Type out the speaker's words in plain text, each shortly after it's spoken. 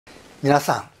皆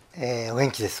さん、お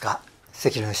元気ですか？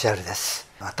関野吉晴です。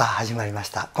また始まりまし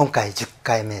た。今回10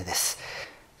回目です。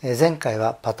前回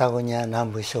はパタゴニア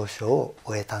南部少々を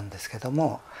終えたんですけど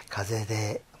も、風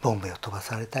でボンベを飛ば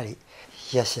されたり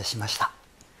ヒヤヒヤしました。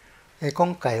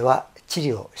今回はチ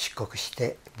リを出国し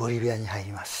てボリビアに入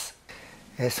ります。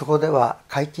そこでは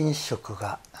皆既日食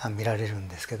が見られるん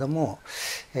ですけども、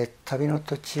旅の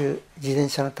途中自転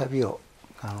車の旅を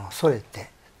それて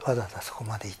わざわざそこ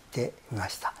まで行ってみま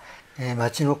した。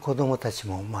町の子どもたち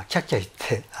もキャッキャ言っ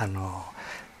て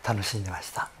楽しんでま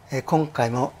した。今回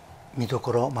も見ど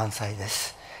ころ満載で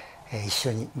す。一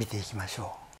緒に見ていきまし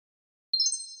ょ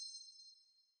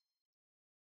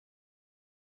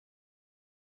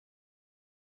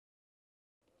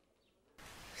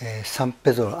う。サン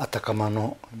ペドロアタカマ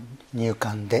の入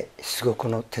管で出国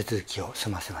の手続きを済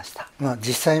ませました。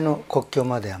実際の国境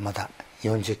まではまだ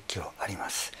40キロありま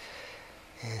す。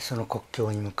その国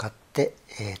境に向かって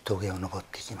峠を登っ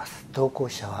ていきます。同行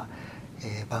者は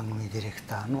番組ディレク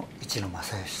ターの市野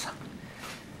正義さん。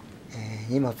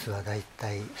荷物はだい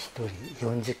たい1人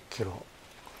40キロ、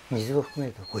水を含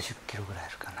めると50キロぐらいあ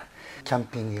るかな。キャン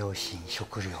ピング用品、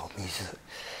食料、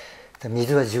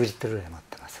水は10リットルぐらい持っ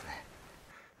てます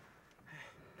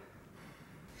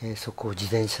ね。そこを自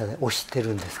転車で押して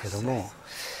るんですけども、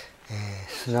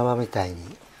砂場みたいに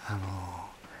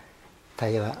タ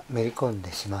イヤがめり込ん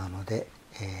でしまうので、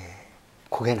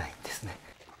焦げないんですね。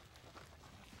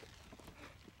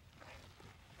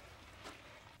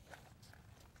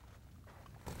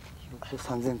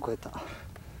3000超えた。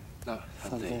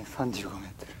3035メ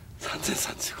ートル。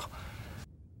3035。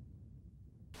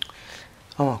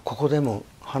ここでも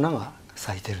花が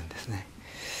咲いてるんですね。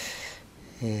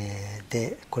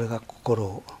でこれが心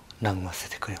を和ませ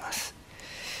てくれます。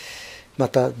ま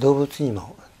た動物に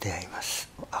も出会います。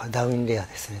ダウインレア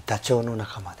ですね。ダチョウの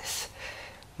仲間です。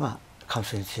乾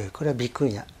燥に強い。これはビク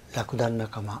ンヤ、ラクダの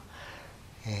仲間、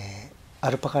ア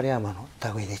ルパカリアマの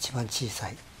類で一番小さ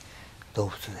い動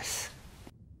物です。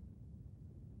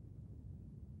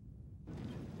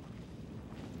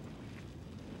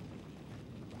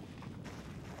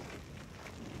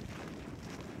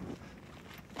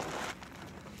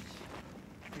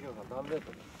何メー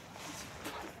トル？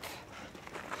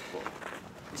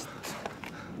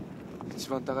一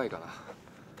番高いかな。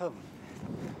多分、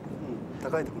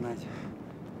高いとこないじゃ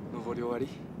ん。上り終わり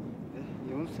？4460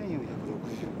メー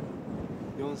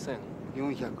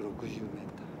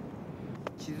タ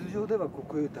ー。地図上ではこ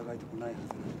こより高いとこないはず。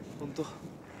本当？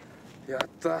やっ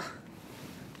た。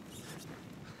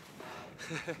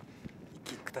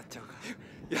キック立っちゃうか。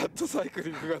やっとサイク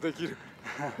リングができる。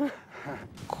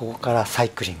ここからサイ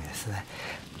クリングですね。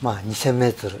2000メ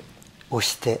ートル押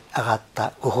して上がっ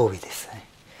たご褒美ですね。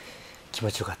気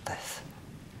持ちよかったです。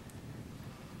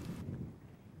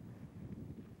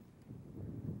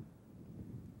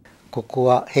ここ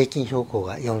は平均標高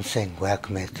が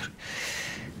4500メートル。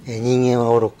人間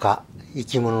はおろか生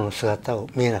き物の姿を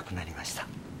見えなくなりました。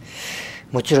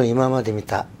もちろん今まで見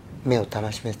た目を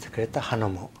楽しめてくれた花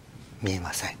も見え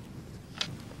ません。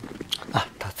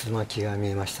竜巻が見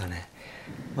えましたね。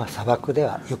砂漠で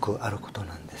はよくあること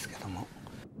なんですけども。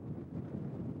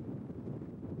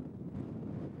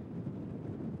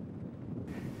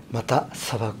また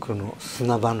砂漠の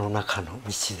砂場の中の道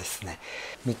ですね。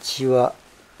道は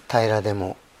平らで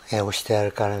も押して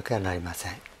歩かなきゃなりませ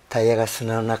ん。タイヤが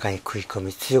砂の中に食い込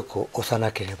み強く押さ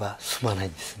なければ進まない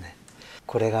んですね。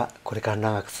これがこれから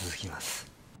長く続きま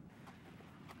す。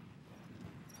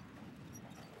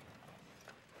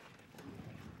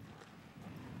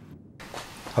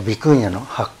ビクンヤの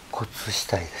白骨死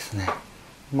体ですね。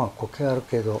苔ある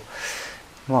けど、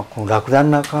このラクダの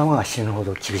仲間が死ぬほ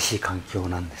ど厳しい環境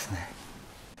なんですね。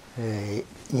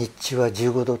日中は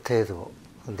15度程度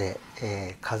で、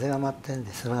風が舞ってるん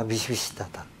で砂がビシビシと当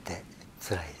たって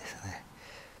辛いですね。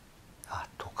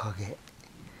トカゲ。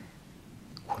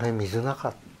これ水なか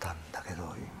ったんだけ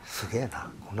どすげえ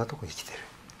な、こんなとこ生きてる。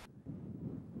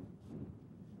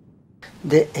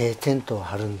で、テントを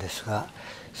張るんですが、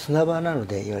砂場なの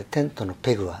でいわゆるテントの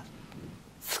ペグは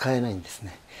使えないんです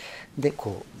ね。で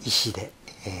石で、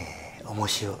重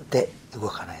しで動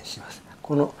かないようにします。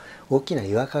この大きな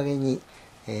岩陰に、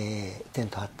テン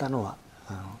ト張ったのは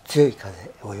強い風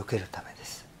を避けるためで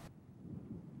す。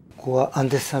ここはアン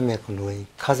デス山脈の上に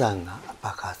火山が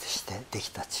爆発してでき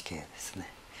た地形です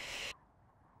ね。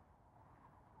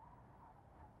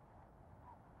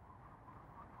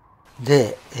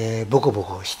で、ボコボ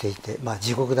コしていて、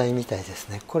地獄谷みたいです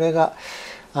ね。これが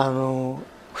沸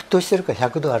騰してるから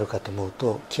100度あるかと思う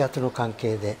と気圧の関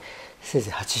係でせいぜ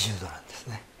い80度なんです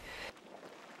ね。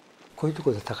こういうと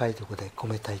ころで高いところで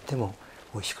米炊いても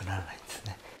美味しくならないんです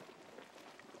ね。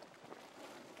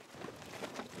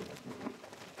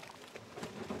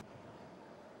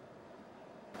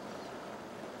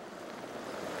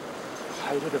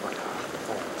入れればな。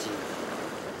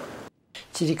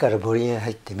チリからボリビアに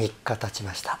入って3日経ち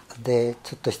ました。で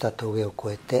ちょっとした峠を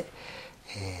越えて、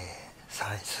さ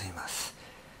らに進みます。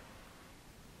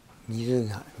湖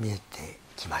が見えて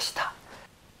きました。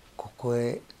ここ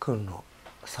へ来るの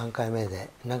3回目で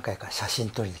何回か写真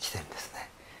撮りに来てるんです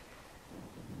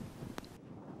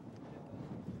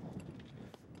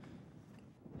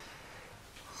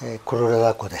ね。コロラ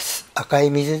ダ湖です。赤い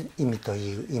湖と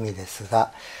いう意味です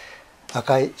が、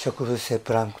赤い植物性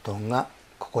プランクトンが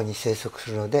ここに生息す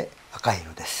るので赤い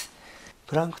色です。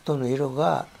プランクトンの色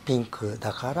がピンク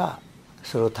だから、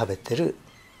それを食べてる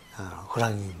フ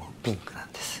ラミンゴもピンクな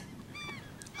んです。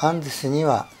アンデスに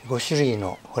は5種類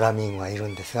のフラミンゴがいる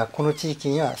んですが、この地域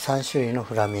には3種類の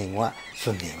フラミンゴが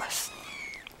住んでいます。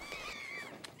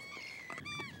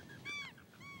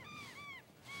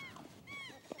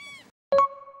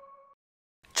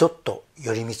ちょっと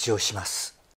寄り道をしま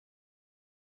す。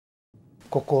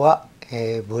ここは、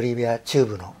ボリビア中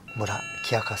部の村、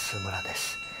キアカス村で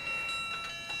す。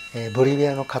ボリビ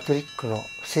アのカトリックの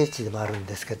聖地でもあるん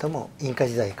ですけども、インカ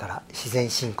時代から自然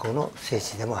信仰の聖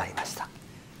地でもありました。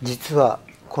実は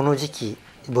この時期、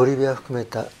ボリビアを含め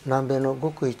た南米のご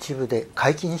く一部で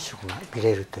皆既日食が見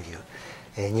れるという、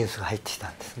ニュースが入ってきた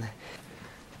んです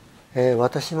ね。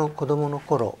私も子どもの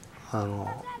頃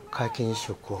皆既日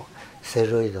食をセ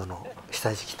ルロイドの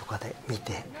下敷きとかで見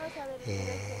て、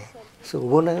そう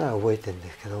覚えながら覚えてるん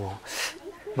ですけども、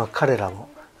彼らも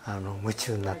夢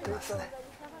中になってますね。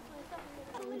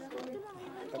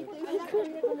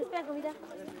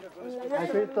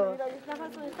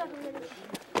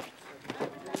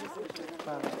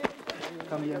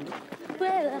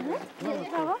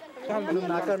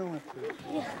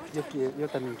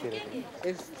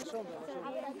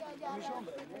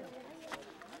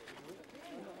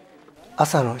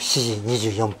朝の7時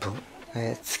24分、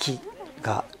月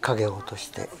が影を落とし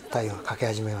て太陽が欠け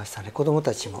始めましたね。子ども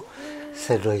たちも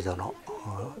セルロイドの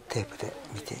テープで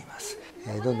見ています。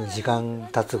どんどん時間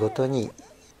経つごとに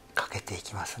欠けてい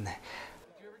きますね。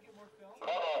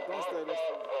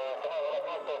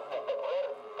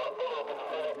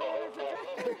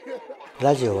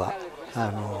ラジオは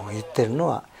言ってるの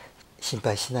は、心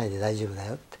配しないで大丈夫だ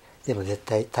よって、でも絶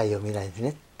対太陽見ないでね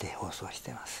って放送し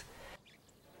ています。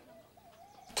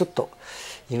ちょっと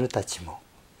犬たちも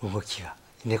動きが、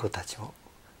猫たちも、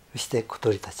そして小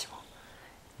鳥たちも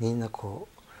みんなこ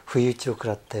う不意打ちを食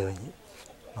らったように、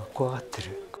怖がって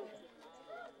る。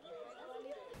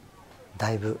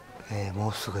だいぶ、も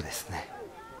うすぐですね。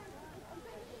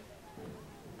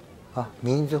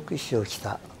民族衣装を着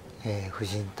た、婦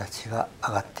人たちが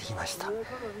上がってきました。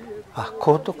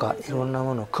香とかいろんな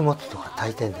もの、供物とか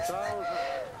炊いてんですね。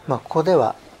ここで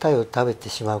は太陽を食べて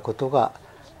しまうことが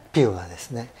ピュアです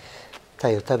ね。太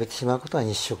陽を食べてしまうことは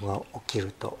日食が起き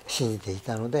ると信じてい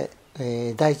たので、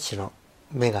大地の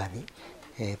女神、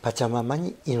パチャママ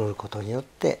に祈ることによっ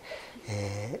て、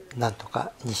なんと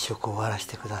か日食を終わらせ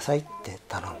てくださいって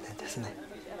頼んでですね、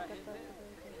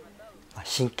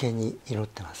真剣に祈っ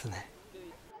てますね。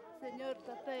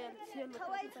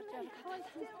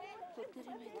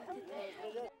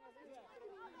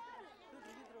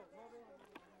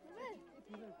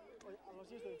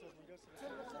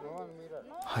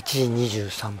8時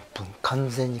23分、完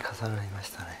全に重なりまし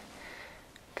たね。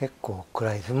結構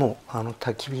暗いです。もう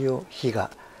焚き火の火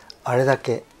があれだ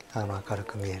け明る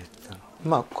く見えるっていう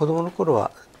の、子供の頃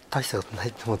は大したことな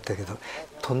いと思ったけど、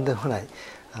とんでもない、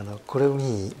これを見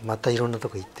にまたいろんなと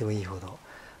こ行ってもいいほど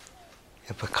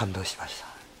やっぱり感動しました。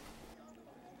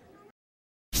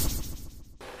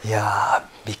いや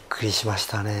ー、びっくりしまし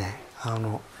たね。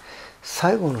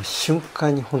最後の瞬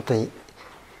間に本当に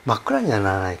真っ暗には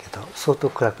ならないけど相当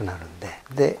暗くなるん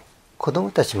で、子供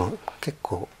たちも結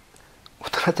構、大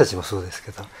人たちもそうです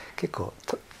けど結構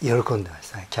喜んでまし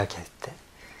たね。キャーキャー言って。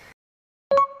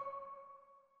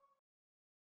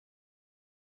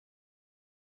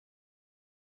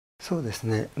そうです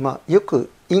ね。よ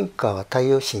くインカは太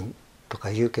陽神とか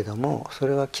言うけども、そ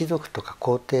れは貴族とか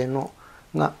皇帝の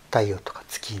が太陽とか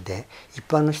月で、一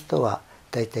般の人は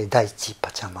だいたい大地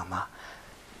パチャママ、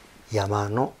山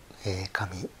の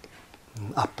神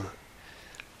アップ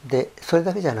で、それ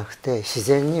だけじゃなくて自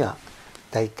然には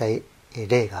だいたい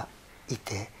霊がい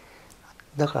て、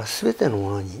だから全ての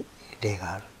ものに霊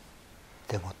があるっ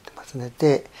て思ってますね。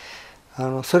で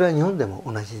それは日本でも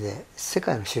同じで、世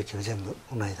界の宗教全部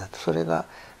同じだと、それが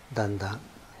だんだん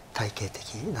体系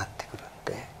的になってくる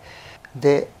ん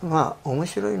で、面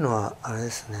白いのはあれ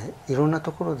ですね、いろんな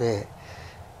ところで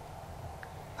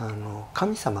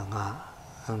神様が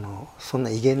そんな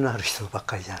威厳のある人ばっ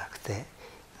かりじゃなくて、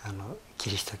キ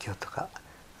リスト教とか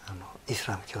イス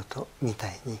ラム教徒みた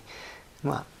いに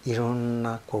いろん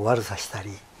な悪さした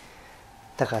り、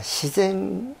だから自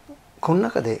然、この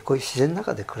中でこういう自然の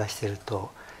中で暮らしてる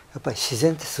とやっぱり自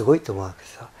然ってすごいと思うわけで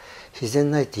すよ。自然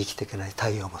ないと生きていけない。太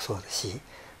陽もそうだし、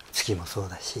月もそう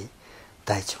だし、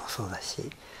大地もそうだし、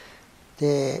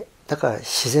でだから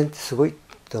自然ってすごい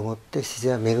と思って自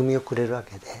然は恵みをくれるわ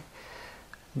けで、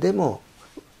でも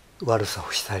悪さ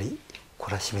をしたり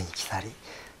懲らしめに来たりっ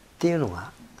ていうの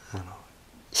が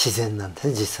自然なんです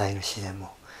ね、実際の自然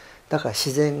も。だから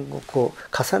自然を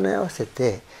重ね合わせ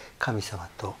て神様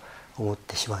と思っ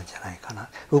てしまうんじゃないかな。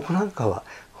僕なんかは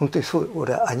本当にそう、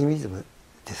俺はアニミズム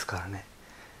ですからね、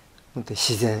本当に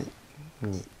自然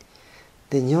に。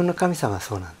で日本の神様は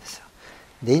そうなんですよ。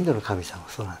でインドの神様も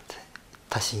そうなんです。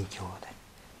多神教で。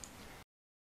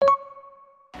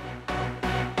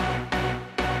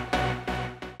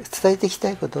伝えていきた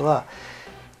いことは、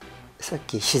さっ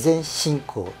き自然信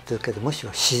仰というけど、むし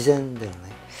ろ自然だよね。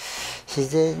自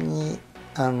然に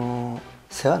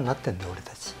世話になってんだよ俺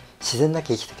たち。自然だ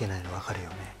け生きていけないの分かるよ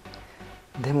ね。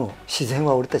でも自然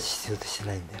は俺たち必要として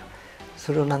ないんだよ。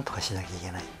それを何とかしなきゃい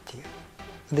けないってい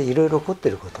う。でいろいろ起こって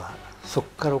ることはそこ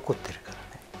から起こってるからね。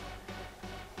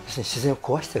要するに自然を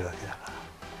壊してるわけだから。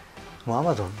もうア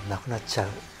マゾンなくなっちゃう。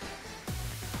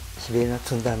シベリアの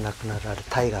ツンダンなくなる、ある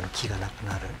大河の木がなく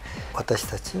なる。私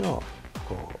たちの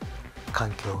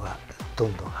環境がど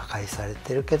んどん破壊され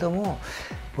てるけども、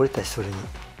俺たちそれに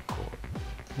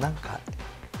なんか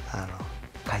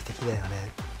快適だよ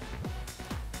ね、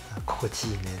心地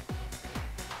いいね、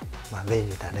便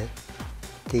利だねっ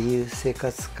ていう生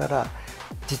活から、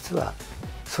実は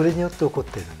それによって起こっ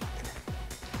てるんでね。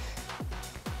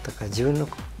だから自分の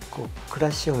暮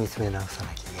らしを見つめ直さな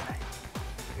きゃいけない。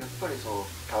やっぱりその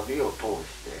旅を通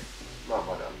して、まだ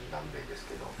南米です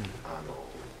けど、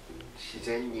自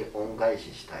然に恩返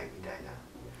ししたいみたいな、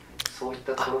そういっ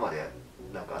たところまで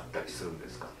なんかあったりするんで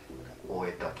すか？終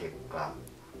えた結果、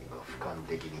俯瞰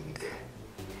的に見て。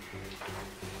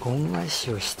恩返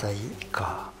しをしたい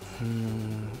か。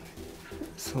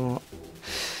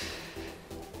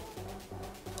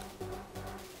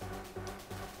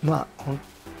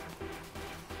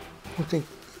本当に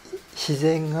自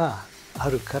然があ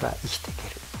るから生きていけ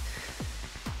る。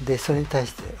でそれに対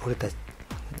して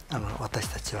私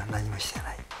たちは何もして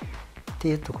ないって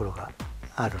いうところが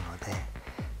あるの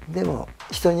で、でも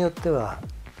人によっては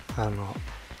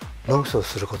農業を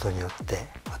することによって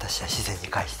私は自然に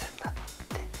返してるんだっ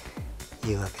て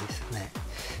いうわけですよね。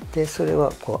でそれ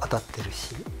は当たってる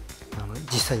し、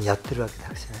実際にやってるわけ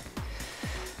だし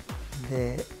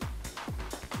ね。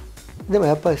でも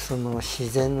やっぱりその自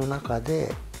然の中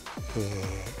で、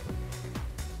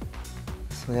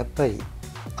やっぱり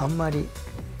あんまり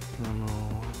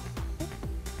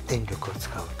電力を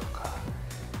使うとか、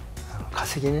化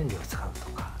石燃料を使うと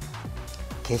か、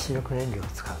原子力燃料を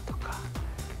使うとか、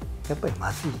やっぱり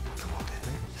まずいと思うんだよね。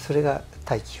それが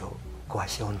大気を壊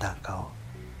し温暖化を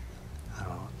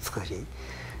作り、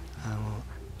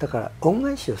だから恩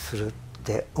返しをするっ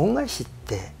て、恩返しっ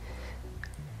て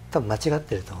多分間違っ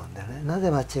てると思うんだよね。な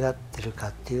ぜ間違ってるか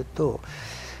っていうと、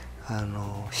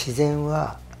自然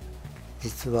は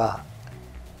実は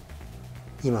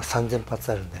今3000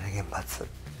発あるんだよね、原発。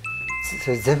そ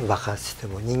れ全部爆発して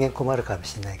も人間困るかも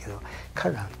しれないけど、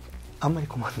彼らあんまり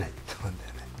困らないと思うんだ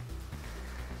よね。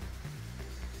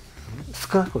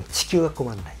少なくとも地球は困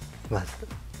らない。まず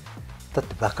だっ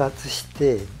て爆発し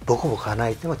てボコボコ穴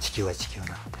開いても地球は地球なん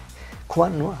で、困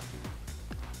るのは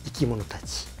生き物た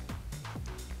ち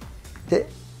で、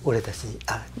私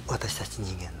たち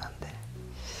人間なんで。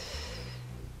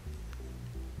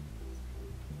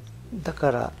だ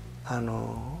から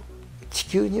地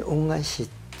球に恩返しっ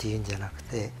ていうんじゃなく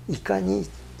て、いかに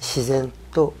自然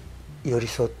と寄り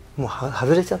添って、もう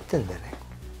外れちゃってんだよね、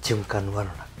循環の輪の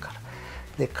中から。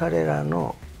で彼ら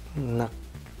のな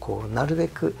るべ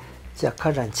く、じゃあ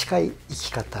彼らに近い生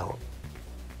き方を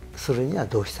するには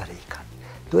どうしたらいいか、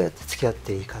どうやって付き合っ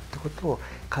ていいかってことを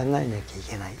考えなきゃい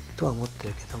けないとは思って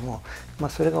るけども、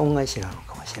それが恩返しなの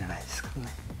かもしれないですけどね。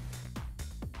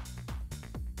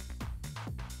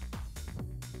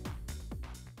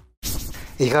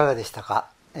いかがでしたか？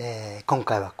今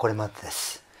回はこれまでで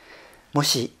す。も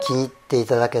し気に入ってい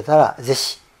ただけたら、ぜ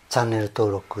ひチャンネル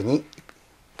登録に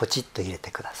ポチッと入れ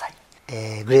てください。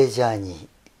グレージャーニ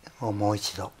ーをもう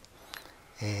一度、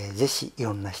ぜひい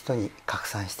ろんな人に拡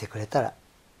散してくれたら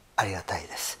ありがたい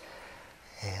です。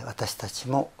私たち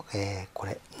も、こ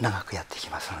れ長くやっていき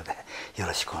ますので、よ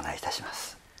ろしくお願いいたしま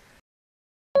す。